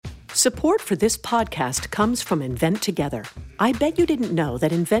Support for this podcast comes from Invent Together. I bet you didn't know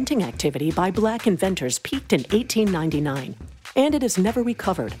that inventing activity by Black inventors peaked in 1899, and it has never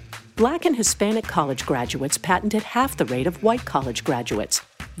recovered. Black and Hispanic college graduates patented half the rate of white college graduates.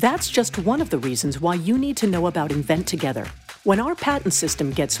 That's just one of the reasons why you need to know about Invent Together. When our patent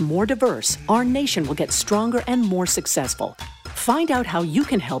system gets more diverse, our nation will get stronger and more successful. Find out how you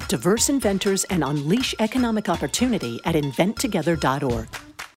can help diverse inventors and unleash economic opportunity at inventtogether.org.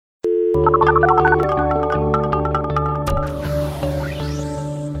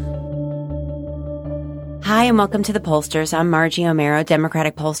 Hi, and welcome to The Pollsters. I'm Margie O'Mara,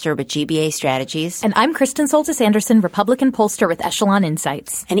 Democratic pollster with GBA Strategies. And I'm Kristen Soltis-Anderson, Republican pollster with Echelon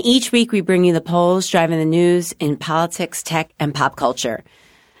Insights. And each week we bring you the polls driving the news in politics, tech, and pop culture.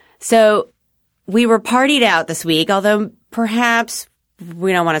 So we were partied out this week, although perhaps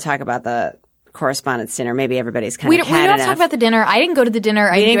we don't want to talk about the Correspondents' dinner. Maybe everybody's kind of had enough. We don't talk about the dinner. I didn't go to the dinner.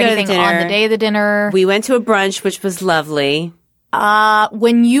 I didn't do anything on the day of the dinner. We went to a brunch, which was lovely.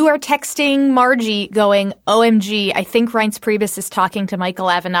 When you are texting Margie going, OMG, I think Reince Priebus is talking to Michael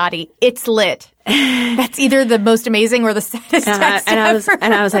Avenatti, it's lit. That's either the most amazing or the saddest text ever.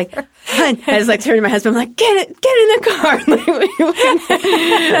 I was like, hun, I was like turning to my husband, I'm like, get in the car.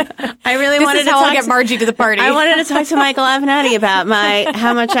 I really wanted to talk. I'll get Margie to the party. I wanted to talk to Michael Avenatti about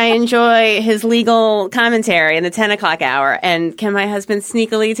how much I enjoy his legal commentary in the 10 o'clock hour. And can my husband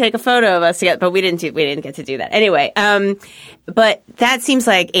sneakily take a photo of us together? But we didn't get to do that. Anyway, but that seems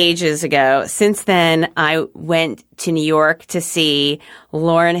like ages ago. Since then, I went to New York to see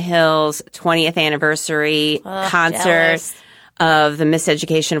Lauryn Hill's 20th anniversary concert jealous. Of the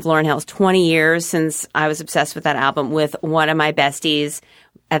Miseducation of Lauryn Hill. 20 years since I was obsessed with that album with one of my besties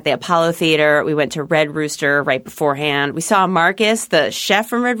at the Apollo Theater. We went to Red Rooster right beforehand. We saw Marcus, the chef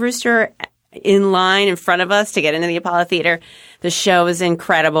from Red Rooster, in line in front of us to get into the Apollo Theater. The show was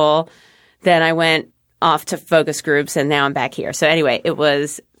incredible. Then I went off to focus groups, and now I'm back here. So anyway, it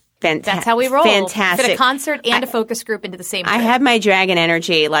was that's how we roll. Fantastic. Fit a concert and a focus group into the same trip. I had my dragon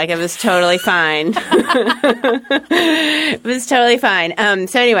energy. Like, it was totally fine. It was totally fine.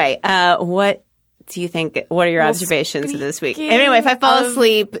 So anyway, what do you think? What are your observations of this week? Anyway, if I fall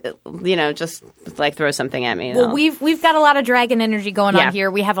asleep, just like throw something at me. Well, we've got a lot of dragon energy going on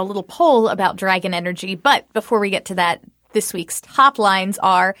here. We have a little poll about dragon energy. But before we get to that, this week's top lines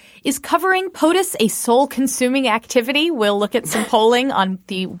are, is covering POTUS a soul-consuming activity? We'll look at some polling on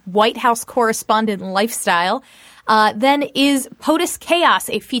the White House correspondent lifestyle. Then, is POTUS chaos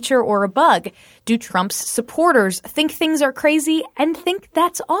a feature or a bug? Do Trump's supporters think things are crazy and think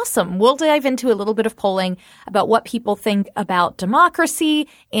that's awesome? We'll dive into a little bit of polling about what people think about democracy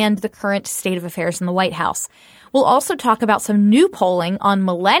and the current state of affairs in the White House. We'll also talk about some new polling on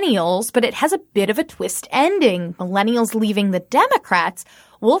millennials, but it has a bit of a twist ending. Millennials leaving the Democrats.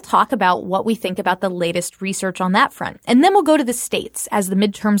 We'll talk about what we think about the latest research on that front. And then we'll go to the states. As the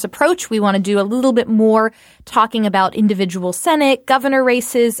midterms approach, we want to do a little bit more talking about individual Senate, governor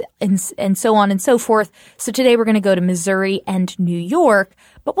races, and so on and so forth. So today we're going to go to Missouri and New York,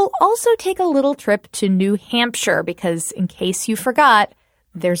 but we'll also take a little trip to New Hampshire because, in case you forgot,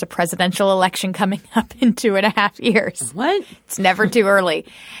 there's a presidential election coming up in 2.5 years. What? It's never too early.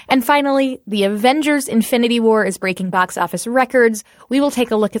 And finally, the Avengers Infinity War is breaking box office records. We will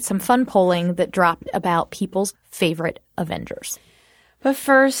take a look at some fun polling that dropped about people's favorite Avengers. But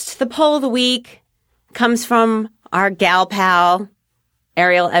first, the poll of the week comes from our gal pal,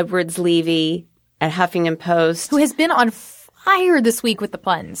 Ariel Edwards-Levy at Huffington Post. Who has been on fire this week with the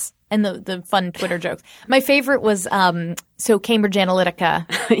puns and the fun Twitter jokes. My favorite was, so Cambridge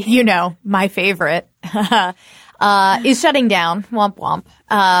Analytica, my favorite, is shutting down, womp womp.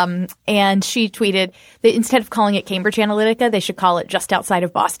 And she tweeted that instead of calling it Cambridge Analytica, they should call it just outside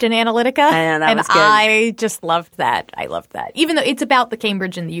of Boston Analytica. I know, that was good. I just loved that. I loved that. Even though it's about the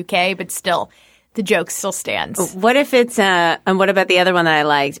Cambridge in the UK, but still, the joke still stands. What if it's, and what about the other one that I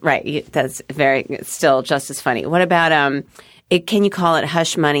liked? Right. That's it's still just as funny. What about, can you call it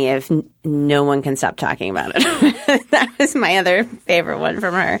hush money if no one can stop talking about it? That was my other favorite one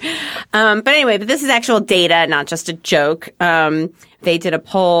from her. But anyway, this is actual data, not just a joke. They did a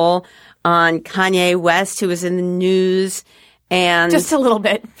poll on Kanye West, who was in the news, and just a little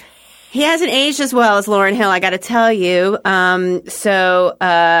bit. He hasn't aged as well as Lauryn Hill, I got to tell you.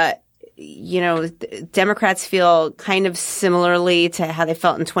 Democrats feel kind of similarly to how they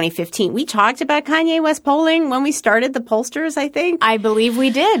felt in 2015. We talked about Kanye West polling when we started the pollsters, I think. I believe we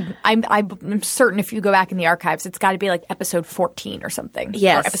did. I'm certain if you go back in the archives, it's got to be like episode 14 or something.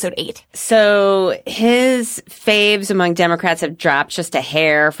 Yes. Or episode 8. So his faves among Democrats have dropped just a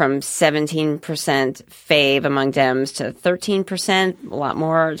hair from 17% fave among Dems to 13%. A lot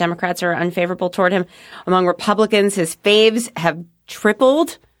more Democrats are unfavorable toward him. Among Republicans, his faves have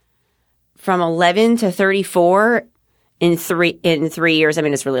tripled from 11 to 34 in 3 years. I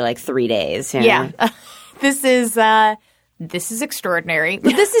mean, it's really like 3 days. Yeah. This is extraordinary.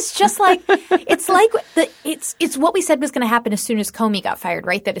 But this is just like it's what we said was going to happen as soon as Comey got fired,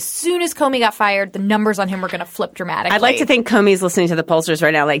 right? That as soon as Comey got fired, the numbers on him were going to flip dramatically. I'd like to think Comey's listening to the pollsters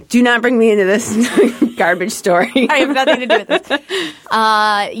right now, like, do not bring me into this garbage story. I have nothing to do with this.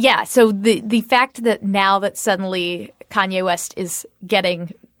 Yeah. So the fact that now that suddenly Kanye West is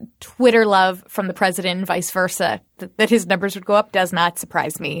getting Twitter love from the president and vice versa, that his numbers would go up does not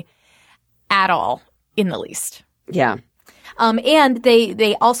surprise me at all in the least. Yeah. And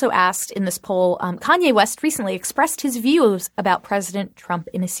they also asked in this poll, Kanye West recently expressed his views about President Trump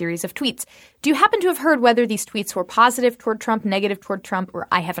in a series of tweets. Do you happen to have heard whether these tweets were positive toward Trump, negative toward Trump, or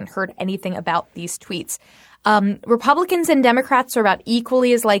I haven't heard anything about these tweets? Republicans and Democrats are about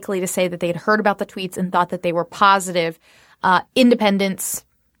equally as likely to say that they had heard about the tweets and thought that they were positive. Independents,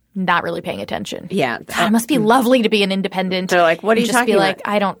 not really paying attention. Yeah. God, it must be lovely to be an independent. They're like, what are you talking about? Just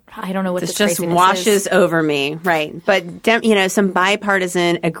be like, I don't know what this just washes over me. Right. But, some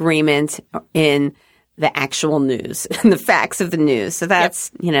bipartisan agreement in the actual news and the facts of the news. So that's,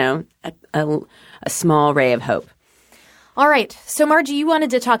 a small ray of hope. All right. So, Margie, you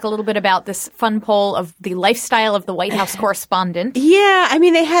wanted to talk a little bit about this fun poll of the lifestyle of the White House correspondent. Yeah. I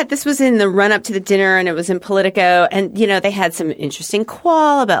mean, this was in the run up to the dinner and it was in Politico. And, they had some interesting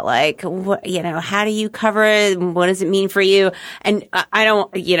qual about how do you cover it? What does it mean for you? And I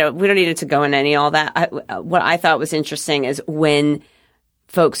don't, we don't need to go into any all that. What I thought was interesting is when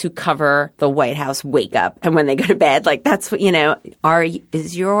folks who cover the White House wake up and when they go to bed, like that's what,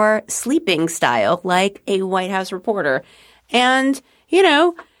 is your sleeping style like a White House reporter? And,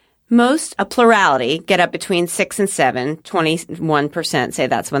 a plurality get up between 6 and 7, 21% say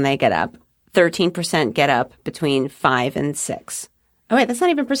that's when they get up. 13% get up between 5 and 6. Oh, wait, that's not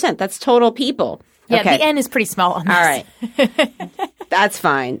even percent. That's total people. Yeah, okay. The N is pretty small on this. All right. That's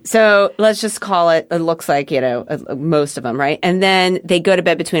fine. So let's just call it looks like, most of them, right? And then they go to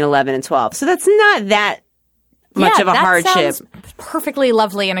bed between 11 and 12. So that's not that much of a hardship. Sounds perfectly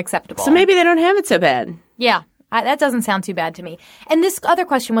lovely and acceptable. So maybe they don't have it so bad. Yeah. That doesn't sound too bad to me. And this other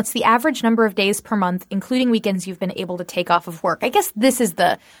question, what's the average number of days per month, including weekends, you've been able to take off of work? I guess this is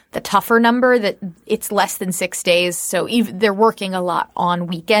the tougher number, that it's less than 6 days. So they're working a lot on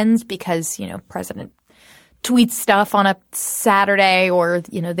weekends because, President tweets stuff on a Saturday or,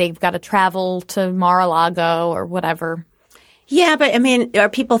 they've got to travel to Mar-a-Lago or whatever. Yeah, but I mean, are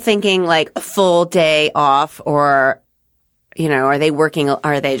people thinking like a full day off or are they working?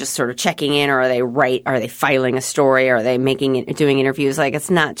 Are they just sort of checking in, or are they filing a story? Or are they doing interviews? Like, it's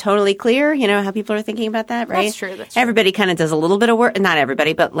not totally clear, how people are thinking about that, right? That's true. Everybody kind of does a little bit of work. Not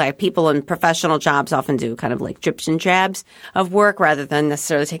everybody, but like people in professional jobs often do kind of like drips and drabs of work rather than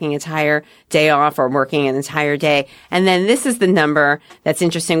necessarily taking an entire day off or working an entire day. And then this is the number that's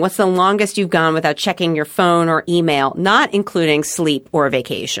interesting. What's the longest you've gone without checking your phone or email, not including sleep or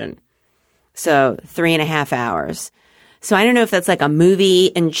vacation? So 3.5 hours. So I don't know if that's like a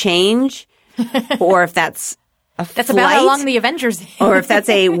movie and change, or if that's a flight. That's about how long the Avengers or if that's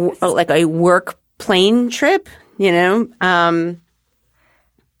a work plane trip, or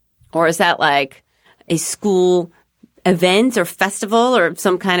is that like a school event or festival or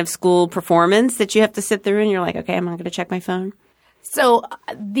some kind of school performance that you have to sit through and you're like, okay, I'm not going to check my phone. So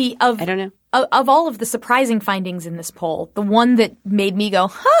I don't know. Of all of the surprising findings in this poll, the one that made me go,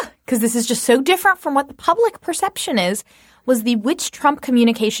 because this is just so different from what the public perception is, was the which Trump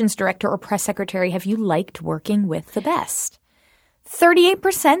communications director or press secretary have you liked working with the best?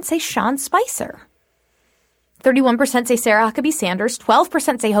 38% say Sean Spicer. 31% say Sarah Huckabee Sanders.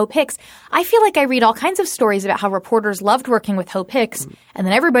 12% say Hope Hicks. I feel like I read all kinds of stories about how reporters loved working with Hope Hicks, and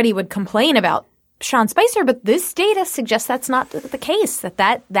then everybody would complain about Sean Spicer, but this data suggests that's not the case,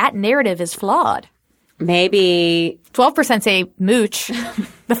 that narrative is flawed. Maybe 12% say Mooch.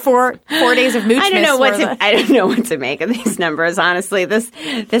 The four days of Mooch. I don't know what to make of these numbers. Honestly, this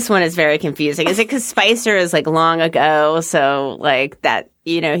one is very confusing. Is it because Spicer is like long ago, so like that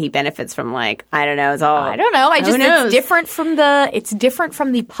he benefits from I don't know. It's all I don't know. It's different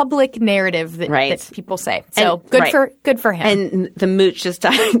from the public narrative that people say. So good for him. And the mooch just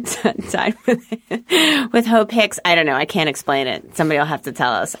died with Hope Hicks. I don't know. I can't explain it. Somebody will have to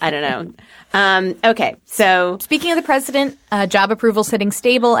tell us. I don't know. Okay. So speaking of the president, job approval sitting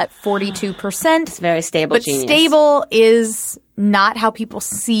stable at 42%. It's very stable. But genius. Stable is not how people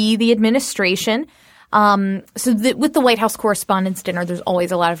see the administration. With the White House Correspondents' Dinner, there's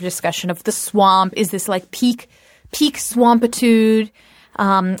always a lot of discussion of the swamp. Is this peak swampitude?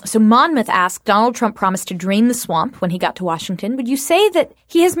 So Monmouth asked, Donald Trump promised to drain the swamp when he got to Washington. Would you say that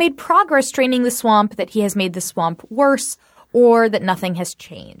he has made progress draining the swamp, that he has made the swamp worse, or that nothing has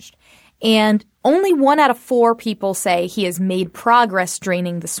changed? And only 1 out of 4 people say he has made progress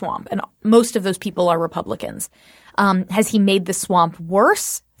draining the swamp. And most of those people are Republicans. Has he made the swamp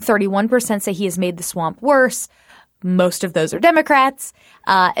worse? 31% say he has made the swamp worse. Most of those are Democrats.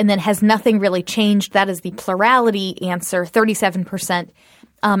 And then has nothing really changed? That is the plurality answer, 37%.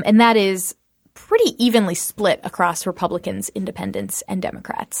 And that is pretty evenly split across Republicans, independents, and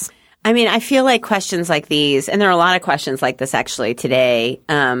Democrats. I mean, I feel like questions like these, and there are a lot of questions like this actually today,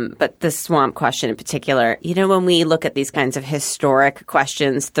 but the swamp question in particular, when we look at these kinds of historic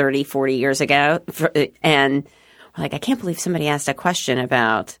questions 30, 40 years ago, and we're I can't believe somebody asked a question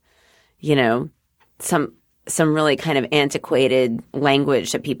about, some really kind of antiquated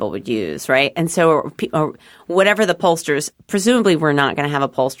language that people would use, right? And so or whatever the pollsters, presumably we're not going to have a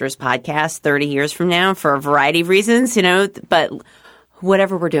pollsters podcast 30 years from now for a variety of reasons, but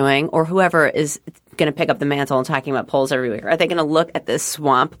whatever we're doing or whoever is going to pick up the mantle and talking about polls everywhere, are they going to look at this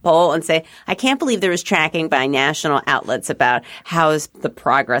swamp poll and say, I can't believe there was tracking by national outlets about how is the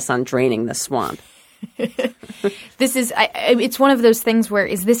progress on draining the swamp? It's one of those things where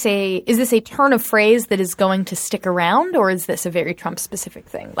is this a turn of phrase that is going to stick around, or is this a very Trump specific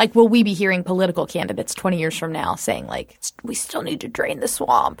thing? Will we be hearing political candidates 20 years from now saying we still need to drain the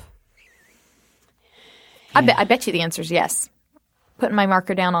swamp? Yeah. I bet you the answer is yes. Putting my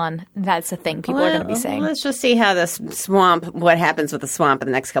marker down on that's a thing people are going to be saying. Let's just see how what happens with the swamp in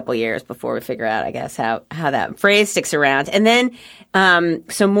the next couple of years before we figure out, I guess, how that phrase sticks around. And then,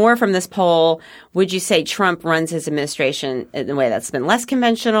 so more from this poll, would you say Trump runs his administration in a way that's been less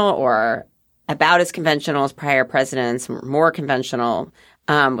conventional or about as conventional as prior presidents, more conventional,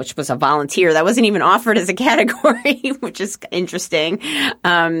 which was a volunteer that wasn't even offered as a category, which is interesting.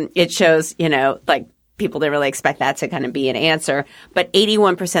 It shows, people didn't really expect that to kind of be an answer. But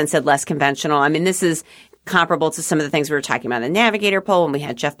 81% said less conventional. I mean, this is comparable to some of the things we were talking about in the Navigator poll when we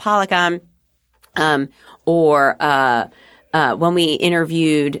had Jeff Pollack on, or when we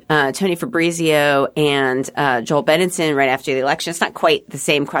interviewed Tony Fabrizio and Joel Benenson right after the election. It's not quite the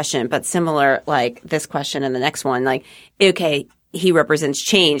same question, but similar, like this question and the next one. Okay, he represents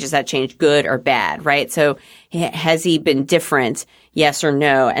change. Is that change good or bad, right? So has he been different, yes or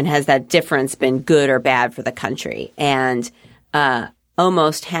no? And has that difference been good or bad for the country? And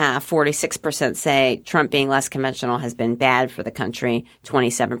almost half, 46%, say Trump being less conventional has been bad for the country.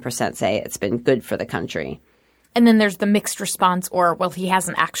 27% say it's been good for the country. And then there's the mixed response he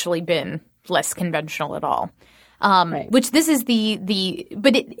hasn't actually been less conventional at all. Right. Which this is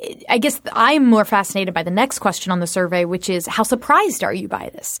I guess I'm more fascinated by the next question on the survey, which is how surprised are you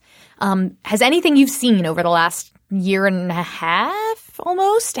by this? Has anything you've seen over the last year and a half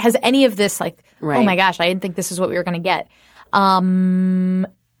almost, has any of this right. Oh my gosh, I didn't think this is what we were going to get?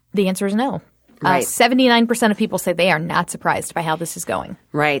 The answer is no. Right. 79% of people say they are not surprised by how this is going.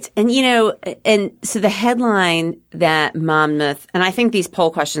 Right. And, and so the headline that Monmouth, and I think these poll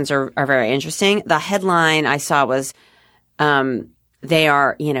questions are very interesting. The headline I saw was, they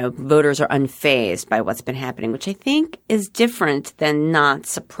are, voters are unfazed by what's been happening, which I think is different than not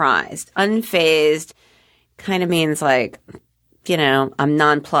surprised. Unfazed kind of means I'm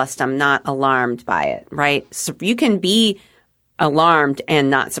nonplussed. I'm not alarmed by it, right? So you can be alarmed and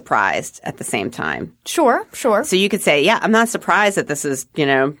not surprised at the same time. Sure. So you could say, yeah, I'm not surprised that this is,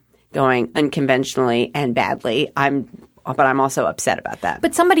 going unconventionally and badly. But I'm also upset about that.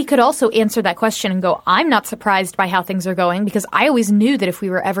 But somebody could also answer that question and go, I'm not surprised by how things are going because I always knew that if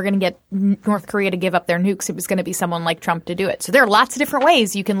we were ever going to get North Korea to give up their nukes, it was going to be someone like Trump to do it. So there are lots of different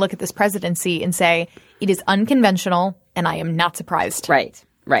ways you can look at this presidency and say it is unconventional and I am not surprised. Right.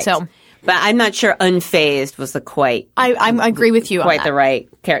 So, but I'm not sure unfazed was I agree with you on that. The right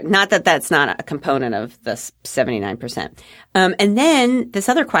character. Not that that's not a component of this 79%. And then this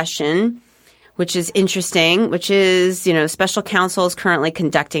other question, which is interesting, which is, special counsel is currently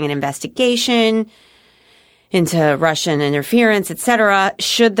conducting an investigation into Russian interference, et cetera.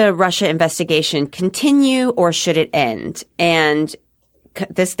 Should the Russia investigation continue or should it end? And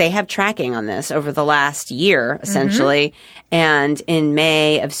they have tracking on this over the last year, essentially. And in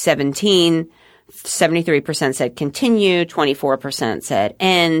May of 17, 73% said continue, 24% said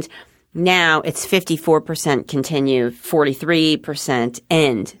end. Now it's 54% continue, 43%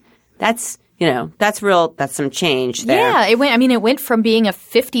 end. That's, that's some change there. Yeah, it went from being a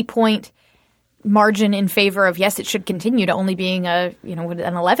 50-point margin in favor of yes, it should continue to only being an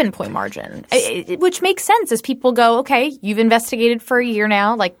 11-point margin, which makes sense as people go, okay, you've investigated for a year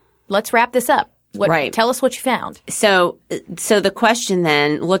now, like let's wrap this up. Right. Tell us what you found. So the question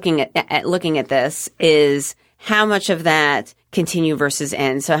then, looking at this, is how much of that continue versus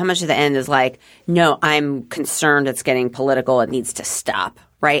end? So how much of the end is like, no, I'm concerned it's getting political, it needs to stop,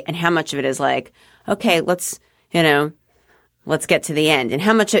 right? And how much of it is like, okay, let's get to the end. And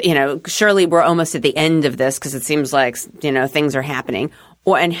how much, surely we're almost at the end of this because it seems like, things are happening.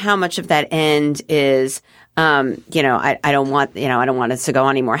 And how much of that end is, I don't want us to go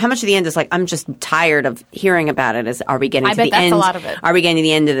on anymore. How much of the end is like, I'm just tired of hearing about it. Are we getting to the end? I bet that's a lot of it. Are we getting to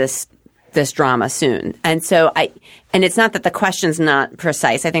the end of this drama soon? And so and it's not that the question's not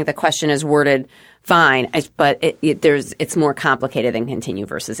precise. I think the question is worded fine, but it's more complicated than continue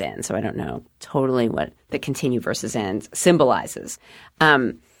versus end. So I don't know totally what the continue versus end symbolizes.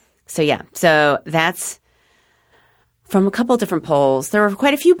 So that's from a couple of different polls. There were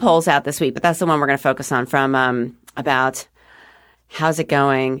quite a few polls out this week, but that's the one we're going to focus on from about how's it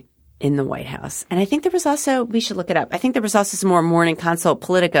going in the White House. And I think there was also, we should look it up, I think there was also some more Morning Consult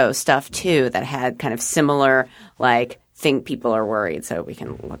Politico stuff too that had kind of similar think people are worried, so we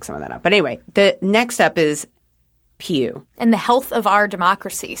can look some of that up. But anyway, the next up is Pew. And the health of our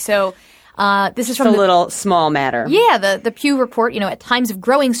democracy. So this is from a little small matter. Yeah, the Pew report, at times of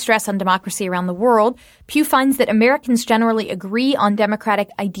growing stress on democracy around the world, Pew finds that Americans generally agree on democratic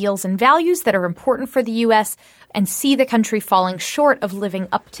ideals and values that are important for the U.S. and see the country falling short of living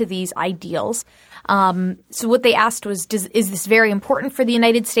up to these ideals. So what they asked was, is this very important for the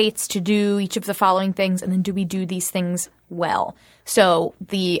United States to do each of the following things? And then do we do these things well? So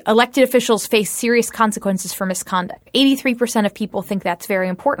the elected officials face serious consequences for misconduct. 83% of people think that's very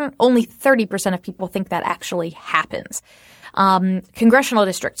important. Only 30% of people think that actually happens. Congressional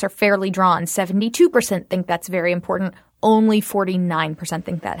districts are fairly drawn. 72% think that's very important. Only 49%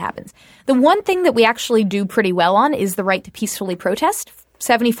 think that happens. The one thing that we actually do pretty well on is the right to peacefully protest.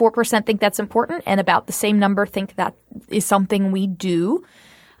 74% think that's important, and about the same number think that is something we do.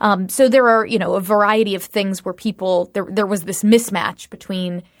 So there are, a variety of things where there was this mismatch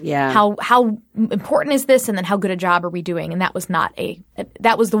between how important is this and then how good a job are we doing, and that was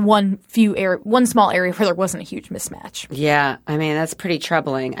that was the one small area where there wasn't a huge mismatch. Yeah, that's pretty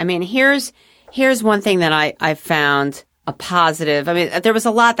troubling. Here's one thing that I found a positive. There was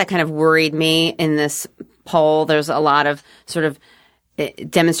a lot that kind of worried me in this poll. There's a lot of sort of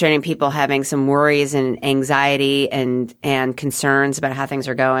demonstrating people having some worries and anxiety and concerns about how things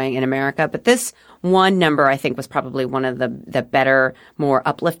are going in America. But this one number, I think, was probably one of the better, more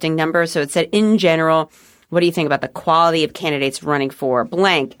uplifting numbers. So it said, in general, what do you think about the quality of candidates running for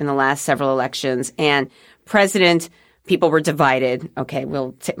blank in the last several elections? And president, people were divided. Okay,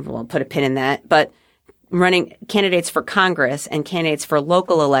 we'll put a pin in that. But running candidates for Congress and candidates for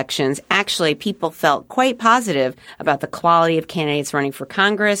local elections, actually people felt quite positive about the quality of candidates running for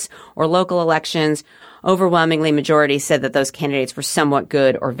Congress or local elections. Overwhelmingly, majority said that those candidates were somewhat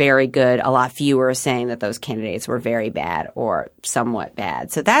good or very good. A lot fewer saying that those candidates were very bad or somewhat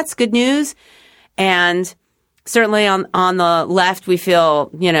bad. So that's good news. And certainly on the left, we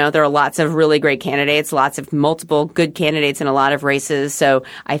feel, there are lots of really great candidates, lots of multiple good candidates in a lot of races. So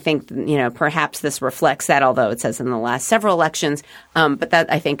I think, perhaps this reflects that, although it says in the last several elections. But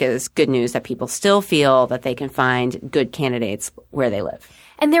that I think is good news that people still feel that they can find good candidates where they live.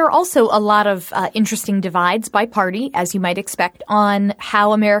 And there are also a lot of interesting divides by party, as you might expect, on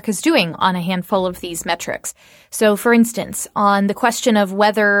how America's doing on a handful of these metrics. So, for instance, on the question of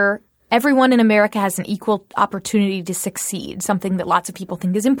whether everyone in America has an equal opportunity to succeed, something that lots of people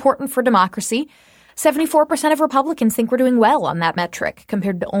think is important for democracy. 74% of Republicans think we're doing well on that metric,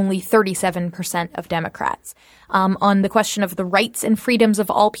 compared to only 37% of Democrats. On the question of the rights and freedoms of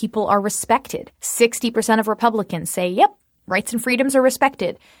all people are respected, 60% of Republicans say, yep, rights and freedoms are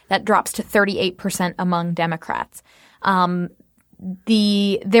respected. That drops to 38% among Democrats.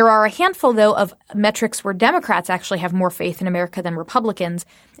 There are a handful, though, of metrics where Democrats actually have more faith in America than Republicans,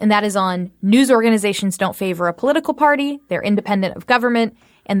 and that is on news organizations don't favor a political party, they're independent of government,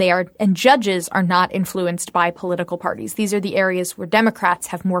 and judges are not influenced by political parties. These are the areas where Democrats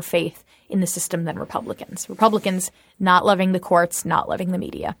have more faith in the system than Republicans. Republicans not loving the courts, not loving the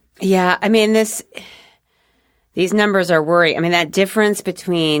media. Yeah, These numbers are worrying. I mean, that difference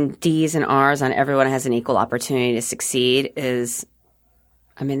between D's and R's on everyone has an equal opportunity to succeed is,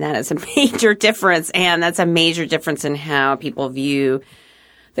 I mean, that is a major difference. And that's a major difference in how people view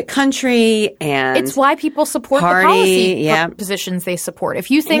the country. And it's why people support the policy positions they support.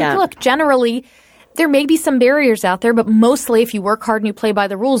 If you think, look, generally, there may be some barriers out there, but mostly if you work hard and you play by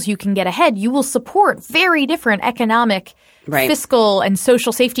the rules, you can get ahead. You will support very different economic, fiscal, and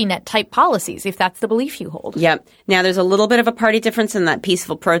social safety net type policies if that's the belief you hold. Yep. Now, there's a little bit of a party difference in that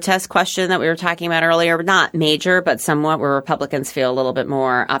peaceful protest question that we were talking about earlier. Not major, but somewhat, where Republicans feel a little bit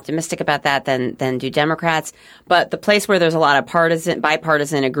more optimistic about that than do Democrats. But the place where there's a lot of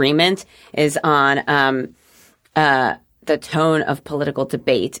bipartisan agreement is on the tone of political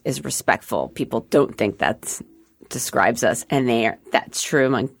debate is respectful. People don't think that describes us, and that's true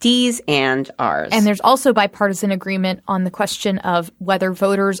among D's and R's. And there's also bipartisan agreement on the question of whether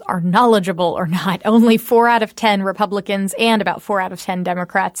voters are knowledgeable or not. Only 4 out of 10 Republicans and about 4 out of 10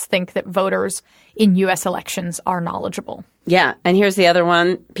 Democrats think that voters in U.S. elections are knowledgeable. Yeah, and here's the other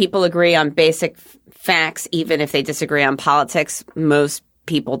one. People agree on basic facts, even if they disagree on politics. Most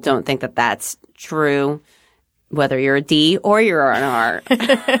people don't think that that's true, whether you're a D or you're an R.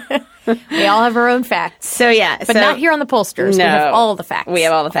 We all have our own facts. So, yeah. But not here on the pollsters. No, we have all the facts. We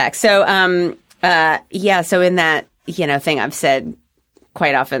have all the facts. So, so in that, thing I've said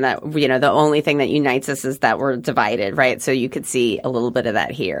quite often that, the only thing that unites us is that we're divided, right? So you could see a little bit of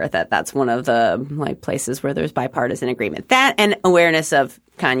that here, that's one of the places where there's bipartisan agreement. That and awareness of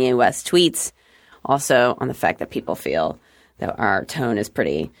Kanye West tweets, also on the fact that people feel that our tone is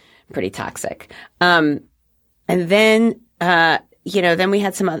pretty toxic. And then, then they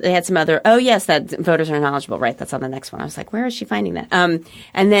had some other, that voters are knowledgeable, right? That's on the next one. I was like, where is she finding that?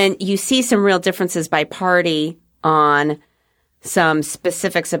 And then you see some real differences by party on some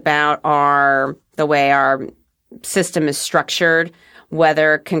specifics about the way our system is structured,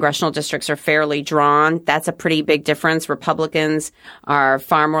 whether congressional districts are fairly drawn. That's a pretty big difference. Republicans are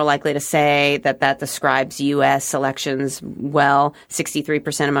far more likely to say that describes U.S. elections well.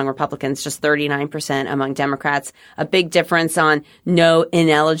 63% among Republicans, just 39% among Democrats. A big difference on no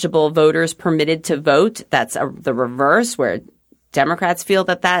ineligible voters permitted to vote. That's the reverse, where Democrats feel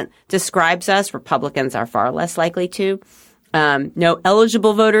that describes us. Republicans are far less likely to. No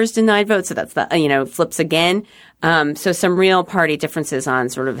eligible voters denied votes. So that's flips again. So some real party differences on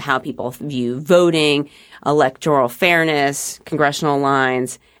sort of how people view voting, electoral fairness, congressional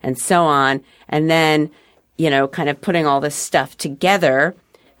lines, and so on. And then, kind of putting all this stuff together,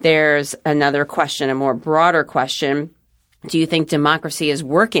 there's another question, a more broader question. Do you think democracy is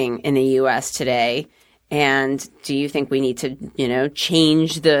working in the U.S. today? And do you think we need to,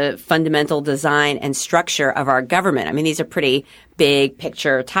 change the fundamental design and structure of our government? I mean, these are pretty big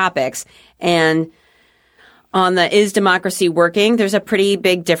picture topics. And on the is democracy working, there's a pretty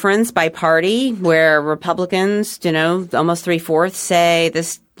big difference by party where Republicans, almost 3/4 say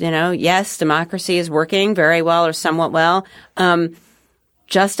this, yes, democracy is working very well or somewhat well.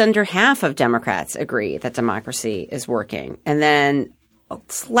 Just under half of Democrats agree that democracy is working. And then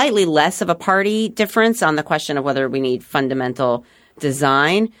slightly less of a party difference on the question of whether we need fundamental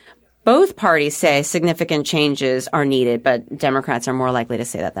design. Both parties say significant changes are needed, but Democrats are more likely to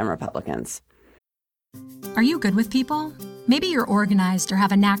say that than Republicans. Are you good with people? Maybe you're organized or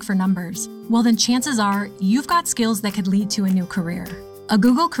have a knack for numbers. Well, then chances are you've got skills that could lead to a new career. A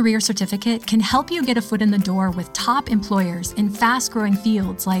Google Career Certificate can help you get a foot in the door with top employers in fast-growing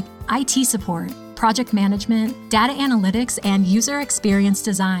fields like IT support, project management, data analytics, and user experience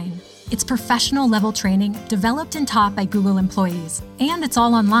design. It's professional-level training developed and taught by Google employees. And it's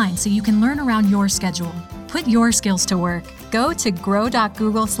all online, so you can learn around your schedule. Put your skills to work. Go to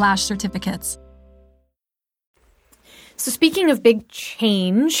grow.google/certificates. So speaking of big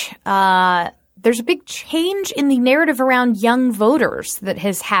change, there's a big change in the narrative around young voters that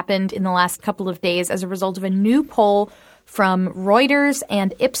has happened in the last couple of days as a result of a new poll from Reuters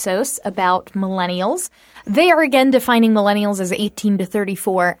and Ipsos about millennials. They are again defining millennials as 18 to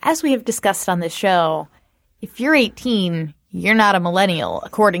 34. As we have discussed on this show, if you're 18, you're not a millennial,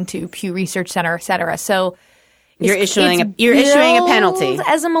 according to Pew Research Center, et cetera. So you're issuing a penalty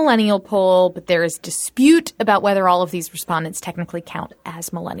as a millennial poll, but there is dispute about whether all of these respondents technically count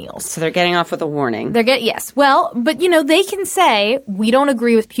as millennials. So they're getting off with a warning. Yes. Well, but they can say we don't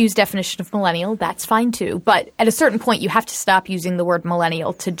agree with Pew's definition of millennial. That's fine too. But at a certain point, you have to stop using the word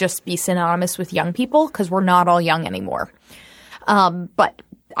millennial to just be synonymous with young people because we're not all young anymore. But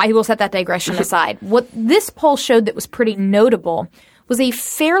I will set that digression aside. What this poll showed that was pretty notable was a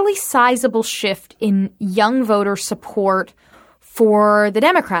fairly sizable shift in young voter support for the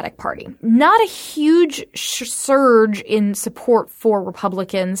Democratic Party. Not a huge surge in support for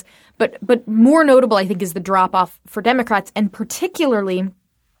Republicans, but more notable, I think, is the drop-off for Democrats, and particularly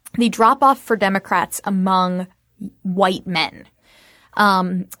the drop-off for Democrats among white men.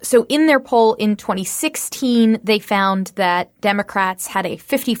 So in their poll in 2016, they found that Democrats had a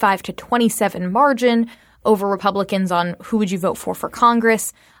 55 to 27 margin over Republicans on who would you vote for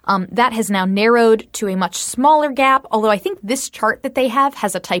Congress. That has now narrowed to a much smaller gap, although I think this chart that they have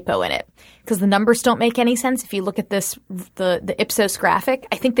has a typo in it because the numbers don't make any sense. If you look at this, the Ipsos graphic,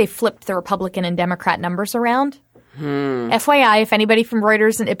 I think they flipped the Republican and Democrat numbers around. FYI, if anybody from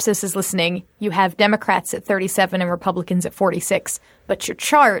Reuters and Ipsos is listening, you have Democrats at 37 and Republicans at 46, but your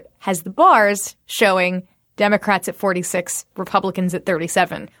chart has the bars showing Democrats at 46, Republicans at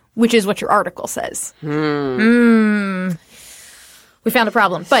 37, which is what your article says. We found a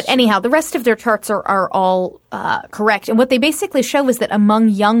problem. But anyhow, the rest of their charts are all correct. And what they basically show is that among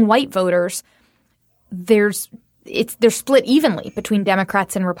young white voters, they're split evenly between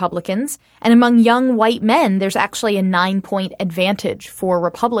Democrats and Republicans. And among young white men, there's actually a 9-point advantage for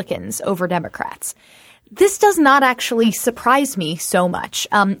Republicans over Democrats. This does not actually surprise me so much.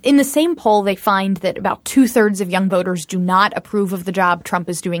 In the same poll, they find that about 2/3 of young voters do not approve of the job Trump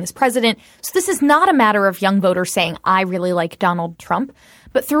is doing as president. So this is not a matter of young voters saying, I really like Donald Trump.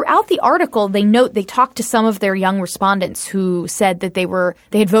 But throughout the article, they talked to some of their young respondents who said that they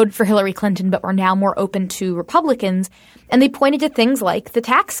had voted for Hillary Clinton but were now more open to Republicans. And they pointed to things like the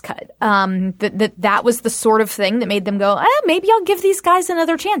tax cut. That was the sort of thing that made them go, maybe I'll give these guys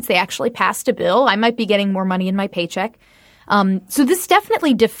another chance. They actually passed a bill. I might be getting more money in my paycheck. So this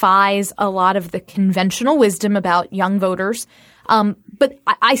definitely defies a lot of the conventional wisdom about young voters. But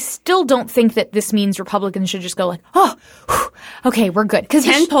I still don't think that this means Republicans should just go like, okay, we're good.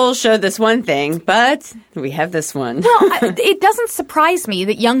 10 polls show this one thing, but we have this one. No, it doesn't surprise me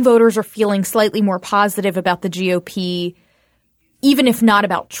that young voters are feeling slightly more positive about the GOP, even if not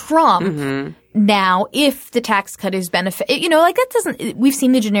about Trump. Now, if the tax cut is we've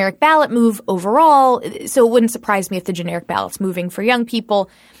seen the generic ballot move overall, so it wouldn't surprise me if the generic ballot's moving for young people.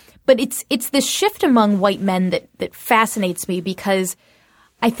 But it's this shift among white men that fascinates me because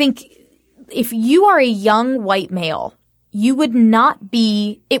I think if you are a young white male, it would not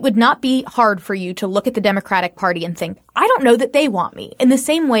be hard for you to look at the Democratic Party and think, I don't know that they want me. In the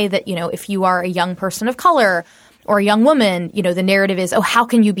same way that, if you are a young person of color or a young woman, the narrative is, how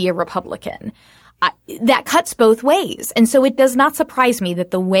can you be a Republican? That cuts both ways. And so it does not surprise me that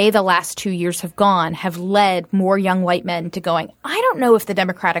the way the last 2 years have gone have led more young white men to going, I don't know if the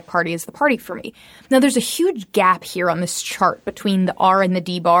Democratic Party is the party for me. Now, there's a huge gap here on this chart between the R and the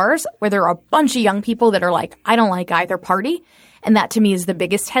D bars where there are a bunch of young people that are like, I don't like either party. And that to me is the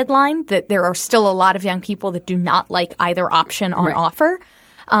biggest headline, that there are still a lot of young people that do not like either option on offer.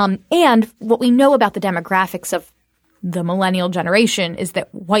 And what we know about the demographics of the millennial generation is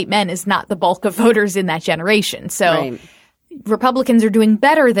that white men is not the bulk of voters in that generation. So Republicans are doing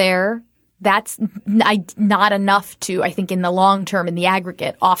better there. That's not enough to, I think, in the long term, in the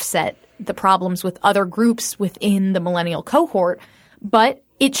aggregate, offset the problems with other groups within the millennial cohort. But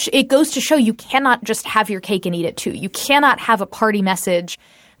it goes to show you cannot just have your cake and eat it too. You cannot have a party message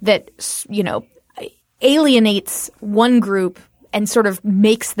that, alienates one group and sort of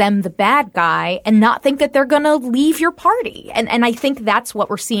makes them the bad guy and not think that they're going to leave your party. And I think that's what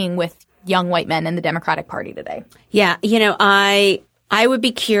we're seeing with young white men in the Democratic Party today. Yeah. I would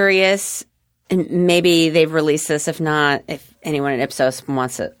be curious, and maybe they've released this. If not, if anyone at Ipsos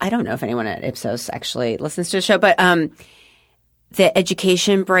wants it, I don't know if anyone at Ipsos actually listens to the show, but the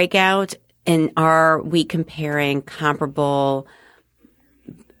education breakout, and are we comparing comparable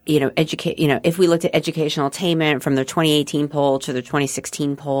if we looked at educational attainment from their 2018 poll to their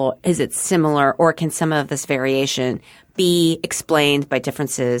 2016 poll, is it similar, or can some of this variation be explained by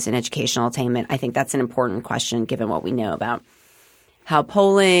differences in educational attainment? I think that's an important question given what we know about how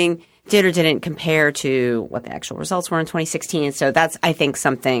polling did or didn't compare to what the actual results were in 2016. So that's, I think,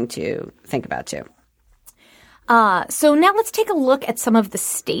 something to think about too. So now let's take a look at some of the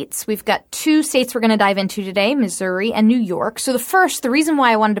states. We've got 2 states we're going to dive into today, Missouri and New York. So the reason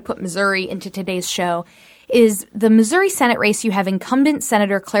why I wanted to put Missouri into today's show is the Missouri Senate race. You have incumbent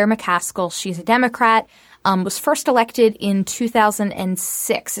Senator Claire McCaskill. She's a Democrat, was first elected in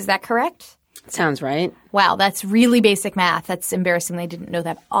 2006. Is that correct? Sounds right. Wow, that's really basic math. That's embarrassing. I didn't know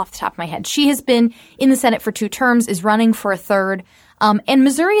that off the top of my head. She has been in the Senate for 2 terms, is running for a 3rd. And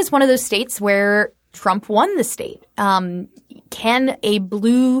Missouri is one of those states where Trump won the state. Can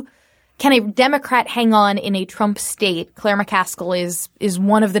can a Democrat hang on in a Trump state? Claire McCaskill is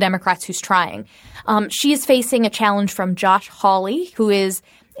one of the Democrats who's trying. She is facing a challenge from Josh Hawley, who is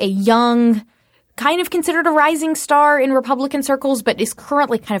a young, kind of considered a rising star in Republican circles, but is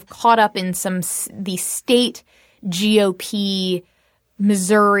currently kind of caught up in the state GOP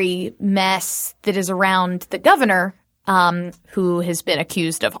Missouri mess that is around the governor, who has been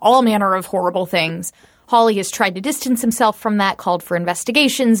accused of all manner of horrible things. Hawley has tried to distance himself from that, called for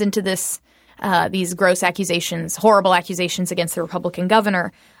investigations into these gross accusations, horrible accusations against the Republican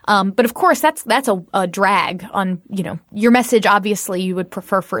governor. But of course, that's a drag on, your message. Obviously, you would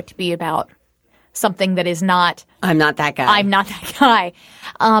prefer for it to be about something that is not. I'm not that guy. I'm not that guy.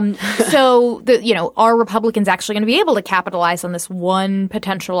 So are Republicans actually going to be able to capitalize on this one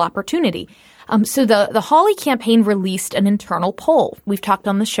potential opportunity? So the Hawley campaign released an internal poll. We've talked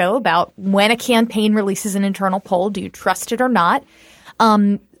on the show about when a campaign releases an internal poll, do you trust it or not?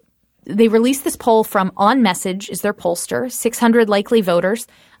 They released this poll from On Message, is their pollster. 600 likely voters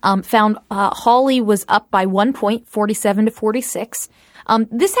found Hawley was up by 1 point, 47 to 46.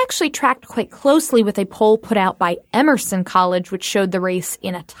 This actually tracked quite closely with a poll put out by Emerson College, which showed the race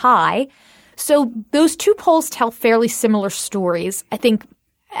in a tie. So those two polls tell fairly similar stories. I think,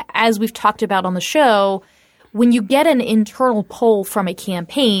 as we've talked about on the show, when you get an internal poll from a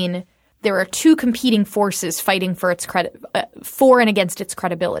campaign, there are two competing forces fighting for its for and against its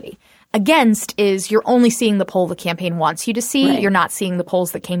credibility. Against is you're only seeing the poll the campaign wants you to see. Right. You're not seeing the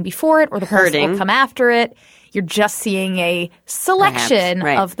polls that came before it or the polls that will come after it. You're just seeing a selection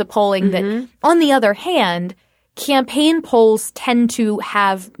of the polling that, on the other hand, campaign polls tend to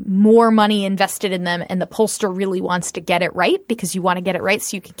have more money invested in them, and the pollster really wants to get it right because you want to get it right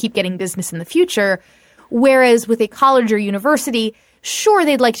so you can keep getting business in the future. Whereas with a college or university, sure,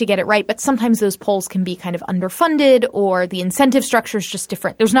 they'd like to get it right, but sometimes those polls can be kind of underfunded or the incentive structure is just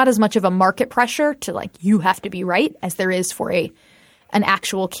different. There's not as much of a market pressure to you have to be right as there is for an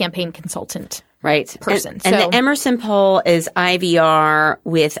actual campaign consultant. Right. Person. And the Emerson poll is IVR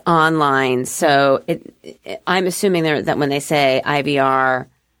with online. So I'm assuming that when they say IVR,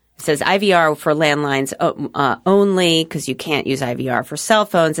 it says IVR for landlines only because you can't use IVR for cell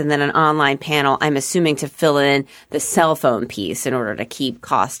phones, and then an online panel, I'm assuming, to fill in the cell phone piece in order to keep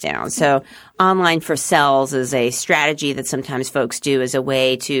costs down. So online for cells is a strategy that sometimes folks do as a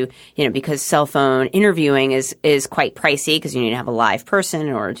way to, because cell phone interviewing is quite pricey because you need to have a live person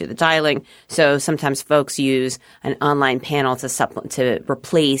in order to do the dialing. So sometimes folks use an online panel to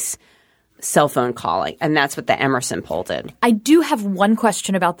replace cell phone calling, and that's what the Emerson poll did. I do have one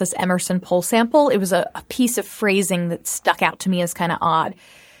question about this Emerson poll sample. It was a piece of phrasing that stuck out to me as kind of odd.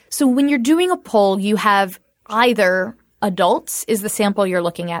 So when you're doing a poll, you have either adults is the sample you're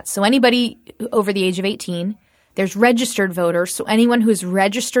looking at, so anybody over the age of 18. There's registered voters, so anyone who's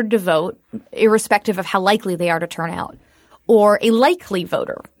registered to vote, irrespective of how likely they are to turn out, or a likely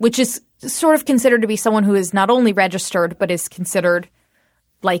voter, which is sort of considered to be someone who is not only registered but is considered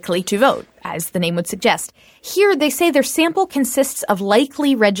likely to vote, as the name would suggest. Here, they say their sample consists of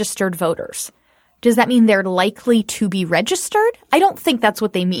likely registered voters. Does that mean they're likely to be registered? I don't think that's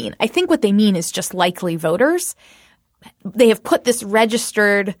what they mean. I think what they mean is just likely voters. They have put this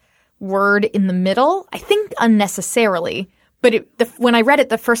registered word in the middle, I think unnecessarily. But when I read it,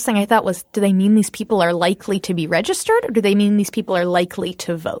 the first thing I thought was, do they mean these people are likely to be registered, or do they mean these people are likely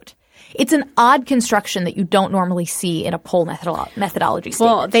to vote? It's an odd construction that you don't normally see in a poll methodology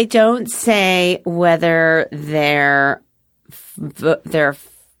statement. Well, they don't say whether their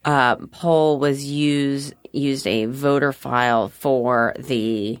poll was used a voter file for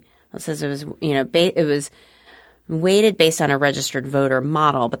the. It says it was it was weighted based on a registered voter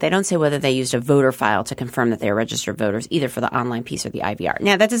model, but they don't say whether they used a voter file to confirm that they are registered voters, either for the online piece or the IVR.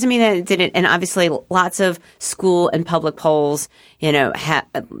 Now, that doesn't mean that it didn't, and obviously lots of school and public polls, they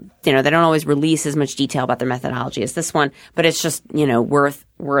don't always release as much detail about their methodology as this one, but it's just,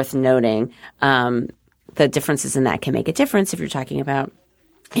 worth noting. The differences in that can make a difference if you're talking about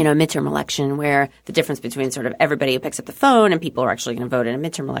midterm election, where the difference between sort of everybody who picks up the phone and people who are actually going to vote in a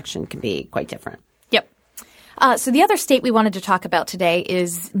midterm election can be quite different. Yep. So the other state we wanted to talk about today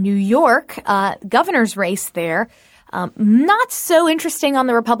is New York, governor's race there. Not so interesting on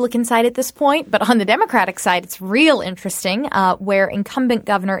the Republican side at this point, but on the Democratic side, it's real interesting, where incumbent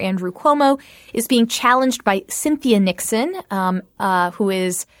Governor Andrew Cuomo is being challenged by Cynthia Nixon, who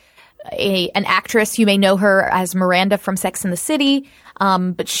is an actress. You may know her as Miranda from Sex and the City,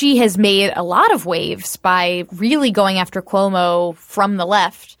 but she has made a lot of waves by really going after Cuomo from the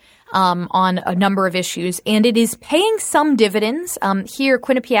left. On a number of issues, and it is paying some dividends. Here,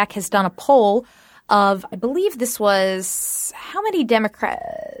 Quinnipiac has done a poll of, I believe this was how many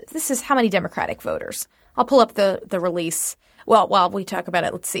Democratic voters. I'll pull up the release. Well, while we talk about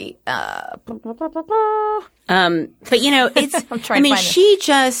it, let's see. But it's. I'm trying to find she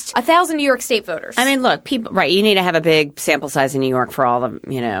just 1,000 New York State voters. Look, people. Right, you need to have a big sample size in New York for all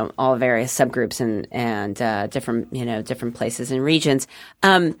the, all the various subgroups and different places and regions.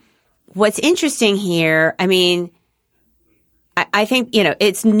 What's interesting here, I think,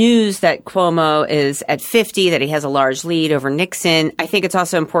 it's news that Cuomo is at 50, that he has a large lead over Nixon. I think it's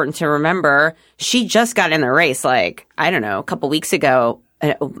also important to remember she just got in the race, a couple weeks ago,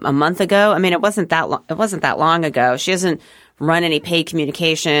 a month ago. It wasn't that long ago. She hasn't run any paid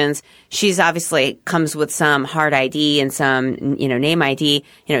communications. She's obviously comes with some hard ID and some, name ID.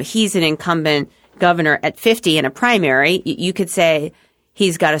 He's an incumbent governor at 50 in a primary. You could say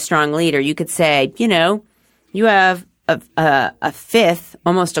he's got a strong lead, or you could say, you have a fifth,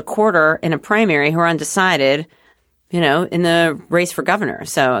 almost a quarter in a primary who are undecided, in the race for governor.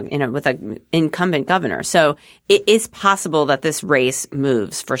 So, with an incumbent governor. So it is possible that this race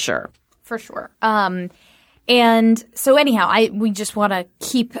moves for sure. For sure. And so anyhow, we just want to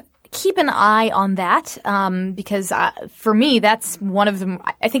keep an eye on that because for me, that's one of them.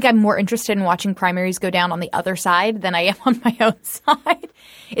 I think I'm more interested in watching primaries go down on the other side than I am on my own side.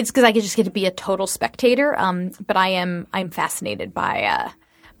 It's because I just get to be a total spectator. But I'm fascinated by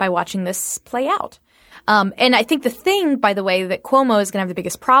watching this play out. And I think the thing, by the way, that Cuomo is going to have the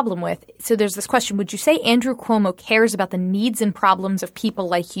biggest problem with. So there's this question: would you say Andrew Cuomo cares about the needs and problems of people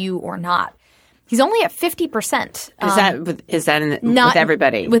like you or not? He's only at 50%. Is that with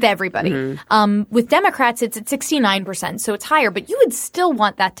everybody? With everybody. Mm-hmm. With Democrats, it's at 69%, so it's higher. But you would still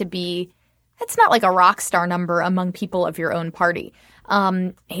want that to be – that's not like a rock star number among people of your own party.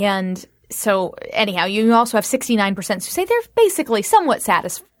 And so anyhow, you also have 69% who say they're basically somewhat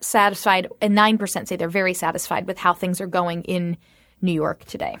satisfied, and 9% say they're very satisfied with how things are going in New York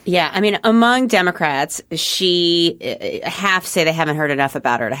today. Yeah. Among Democrats, half say they haven't heard enough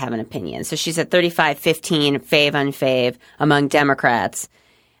about her to have an opinion. So she's at 35-15, fave, unfave among Democrats.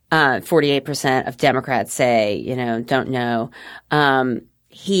 48% of Democrats say, don't know.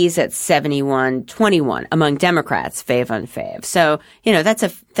 He's at 71-21 among Democrats, fave, unfave. So,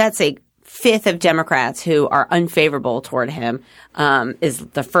 that's a fifth of Democrats who are unfavorable toward him, is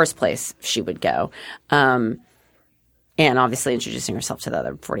the first place she would go. And obviously introducing herself to the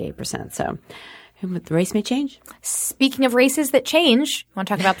other 48%. So the race may change. Speaking of races that change, want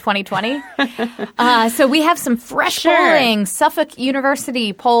to talk about 2020? So we have some fresh polling. Suffolk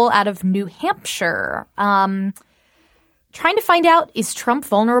University poll out of New Hampshire. Trying to find out, is Trump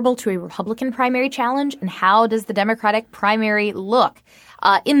vulnerable to a Republican primary challenge? And how does the Democratic primary look?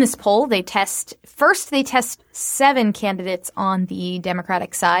 In this poll, they test 7 candidates on the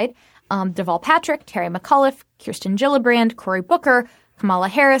Democratic side. Deval Patrick, Terry McAuliffe, Kirsten Gillibrand, Cory Booker, Kamala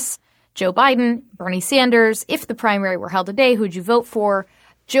Harris, Joe Biden, Bernie Sanders. If the primary were held today, who'd you vote for?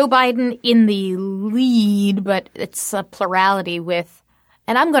 Joe Biden in the lead, but it's a plurality with,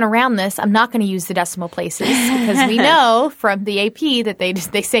 and I'm going to round this. I'm not going to use the decimal places because we know from the AP that they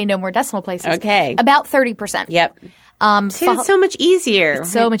say no more decimal places. Okay. About 30%. Yep. It's so much easier.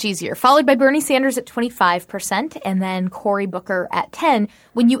 It's so much easier. Followed by Bernie Sanders at 25% and then Cory Booker at 10%.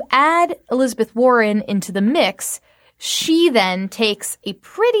 When you add Elizabeth Warren into the mix, she then takes a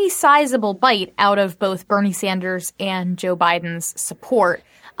pretty sizable bite out of both Bernie Sanders and Joe Biden's support.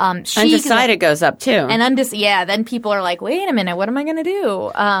 Undecided goes up too. And then people are like, wait a minute, what am I going to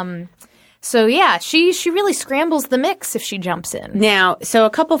do? So yeah, she really scrambles the mix if she jumps in. Now, so a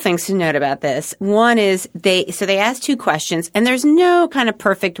couple things to note about this. One is they asked 2 questions, and there's no kind of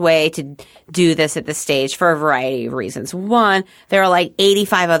perfect way to do this at this stage for a variety of reasons. One, there are like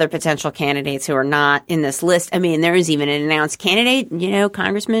 85 other potential candidates who are not in this list. There is even an announced candidate,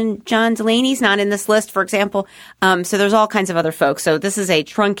 Congressman John Delaney's not in this list, for example. So there's all kinds of other folks. So this is a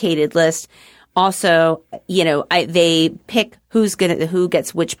truncated list. Also, they pick who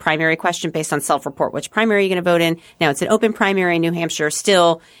gets which primary question based on self-report. Which primary are you going to vote in? Now, it's an open primary in New Hampshire.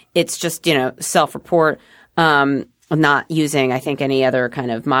 Still, it's just, self-report, not using, I think, any other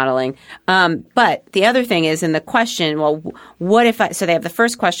kind of modeling. But the other thing is in the question, well, what if so they have the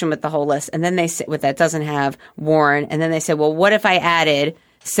first question with the whole list, and then they say, that doesn't have Warren, and then they say, well, what if I added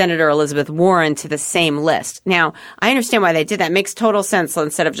Senator Elizabeth Warren to the same list? Now, I understand why they did that. It makes total sense. So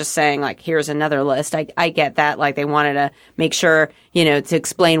instead of just saying, here's another list, I get that. They wanted to make sure, to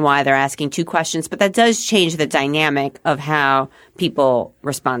explain why they're asking 2 questions. But that does change the dynamic of how people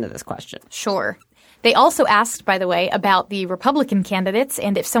respond to this question. Sure. They also asked, by the way, about the Republican candidates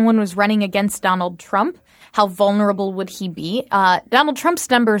and if someone was running against Donald Trump, how vulnerable would he be? Donald Trump's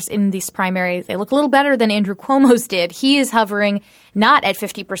numbers in these primaries, they look a little better than Andrew Cuomo's did. He is hovering not at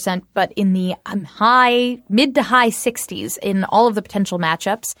 50%, but in the mid to high 60s in all of the potential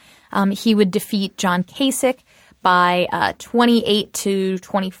matchups. He would defeat John Kasich by 68 to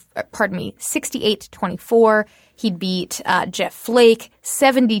 24. He'd beat Jeff Flake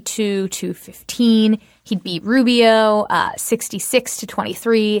 72 to 15. He'd beat Rubio 66 to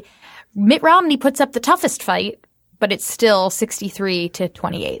 23. Mitt Romney puts up the toughest fight, but it's still 63 to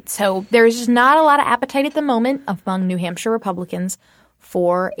 28. So there's just not a lot of appetite at the moment among New Hampshire Republicans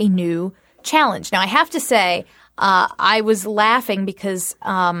for a new challenge. Now, I have to say, I was laughing because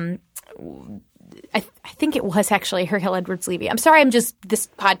I think it was actually Hill Edwards Levy. I'm sorry, this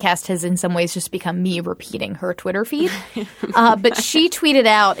podcast has in some ways just become me repeating her Twitter feed. But she tweeted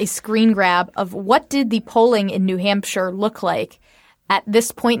out a screen grab of what did the polling in New Hampshire look like at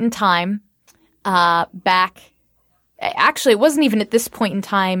this point in time back – actually, it wasn't even at this point in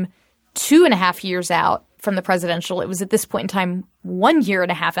time 2.5 years out from the presidential. It was at this point in time 1.5 years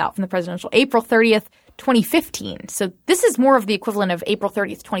out from the presidential, April 30th, 2015. So this is more of the equivalent of April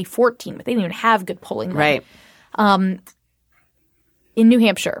 30th, 2014, but they didn't even have good polling then. Right. In New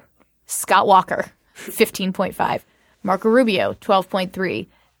Hampshire, Scott Walker, 15.5. Marco Rubio, 12.3.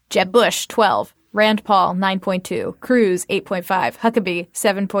 Jeb Bush, 12. Rand Paul, 9.2. Cruz, 8.5. Huckabee,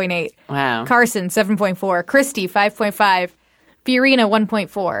 7.8. Wow. Carson, 7.4. Christie, 5.5. Fiorina,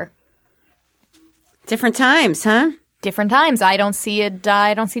 1.4. Different times, huh? Different times. I don't see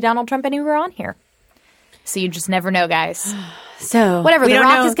Donald Trump anywhere on here. So you just never know, guys. So whatever. The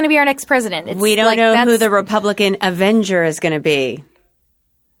Rock is going to be our next president. We don't know who the Republican Avenger is going to be.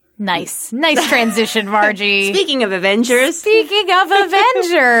 Nice transition, Margie. Speaking of Avengers.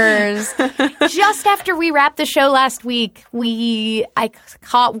 Just after we wrapped the show last week, I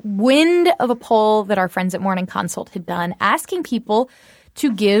caught wind of a poll that our friends at Morning Consult had done asking people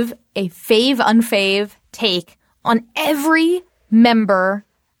to give a fave-unfave take on every member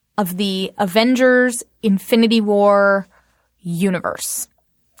of the Avengers Infinity War universe.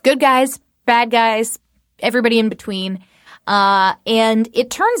 Good guys, bad guys, everybody in between. And it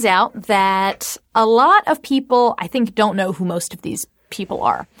turns out that a lot of people, I think, don't know who most of these people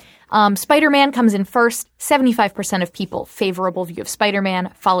are. Spider-Man comes in first, 75% of people favorable view of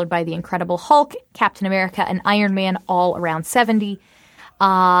Spider-Man, followed by the Incredible Hulk, Captain America, and Iron Man, all around 70.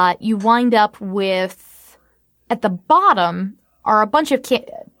 You wind up with, at the bottom, are a bunch of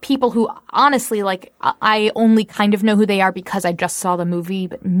people who, honestly, I only kind of know who they are because I just saw the movie,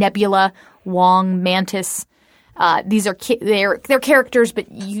 but Nebula, Wong, Mantis. These are they're characters, but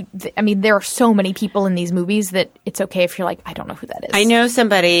there are so many people in these movies that it's okay if you're like, I don't know who that is. I know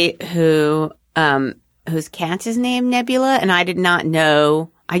somebody whose cat is named Nebula, and I did not know.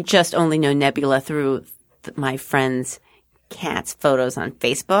 I just only know Nebula through my friend's cat's photos on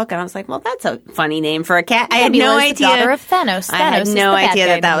Facebook, and I was like, well, that's a funny name for a cat. I had no idea. The daughter of Thanos. I had no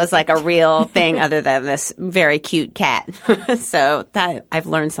idea that was like a real thing other than this very cute cat. So that I've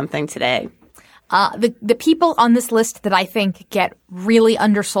learned something today. The people on this list that I think get really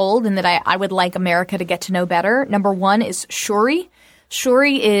undersold and that I would like America to get to know better, number one is Shuri.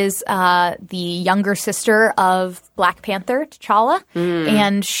 Shuri is the younger sister of Black Panther, T'Challa,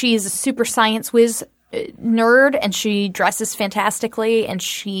 and she's a super science whiz nerd, and she dresses fantastically, and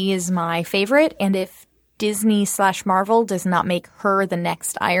she is my favorite. And if Disney/Marvel does not make her the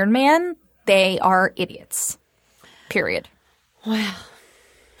next Iron Man, they are idiots. Period. Wow.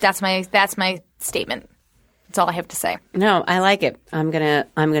 That's my statement. That's all I have to say. No, I like it. I'm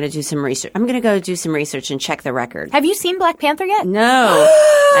gonna do some research. I'm gonna go do some research and check the record. Have you seen Black Panther yet? No,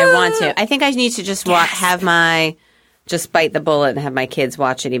 I want to. I think I need to just just bite the bullet and have my kids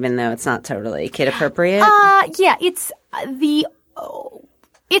watch it, even though it's not totally kid appropriate. Yeah, it's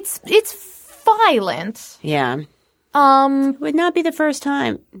violent. Yeah. Would not be the first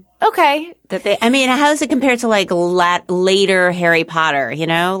time. Okay. How does it compare to like later Harry Potter? You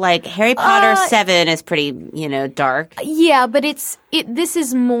know, like Harry Potter 7 is pretty, dark. Yeah, but this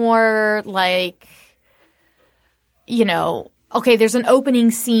is more like, okay, there's an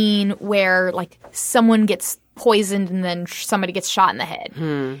opening scene where like someone gets poisoned and then somebody gets shot in the head.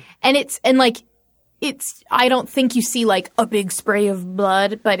 I don't think you see like a big spray of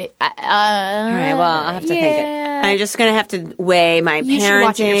blood, but all right, well, I'll have to think it. I'm just going to have to weigh my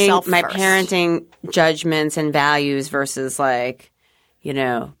parenting judgments and values versus like,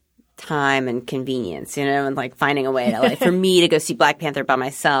 time and convenience, and like finding a way to like for me to go see Black Panther by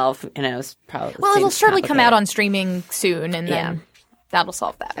myself, is probably it'll surely come out on streaming soon, and then that'll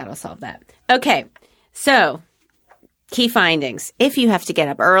solve that. Okay. So, key findings. If you have to get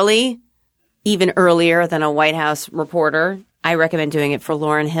up early, even earlier than a White House reporter, I recommend doing it for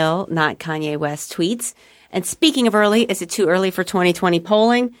Lauryn Hill, not Kanye West tweets. And speaking of early, is it too early for 2020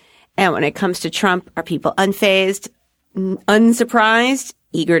 polling? And when it comes to Trump, are people unfazed, unsurprised,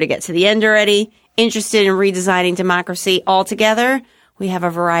 eager to get to the end already, interested in redesigning democracy altogether? We have a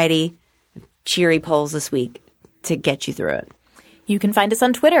variety of cheery polls this week to get you through it. You can find us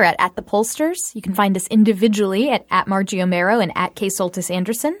on Twitter at The Pollsters. You can find us individually at Margie O'Maro and at Kay Soltis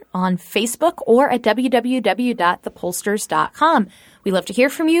Anderson, on Facebook, or at www.thepollsters.com. We love to hear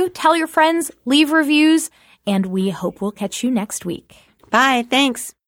from you. Tell your friends, leave reviews, and we hope we'll catch you next week. Bye. Thanks.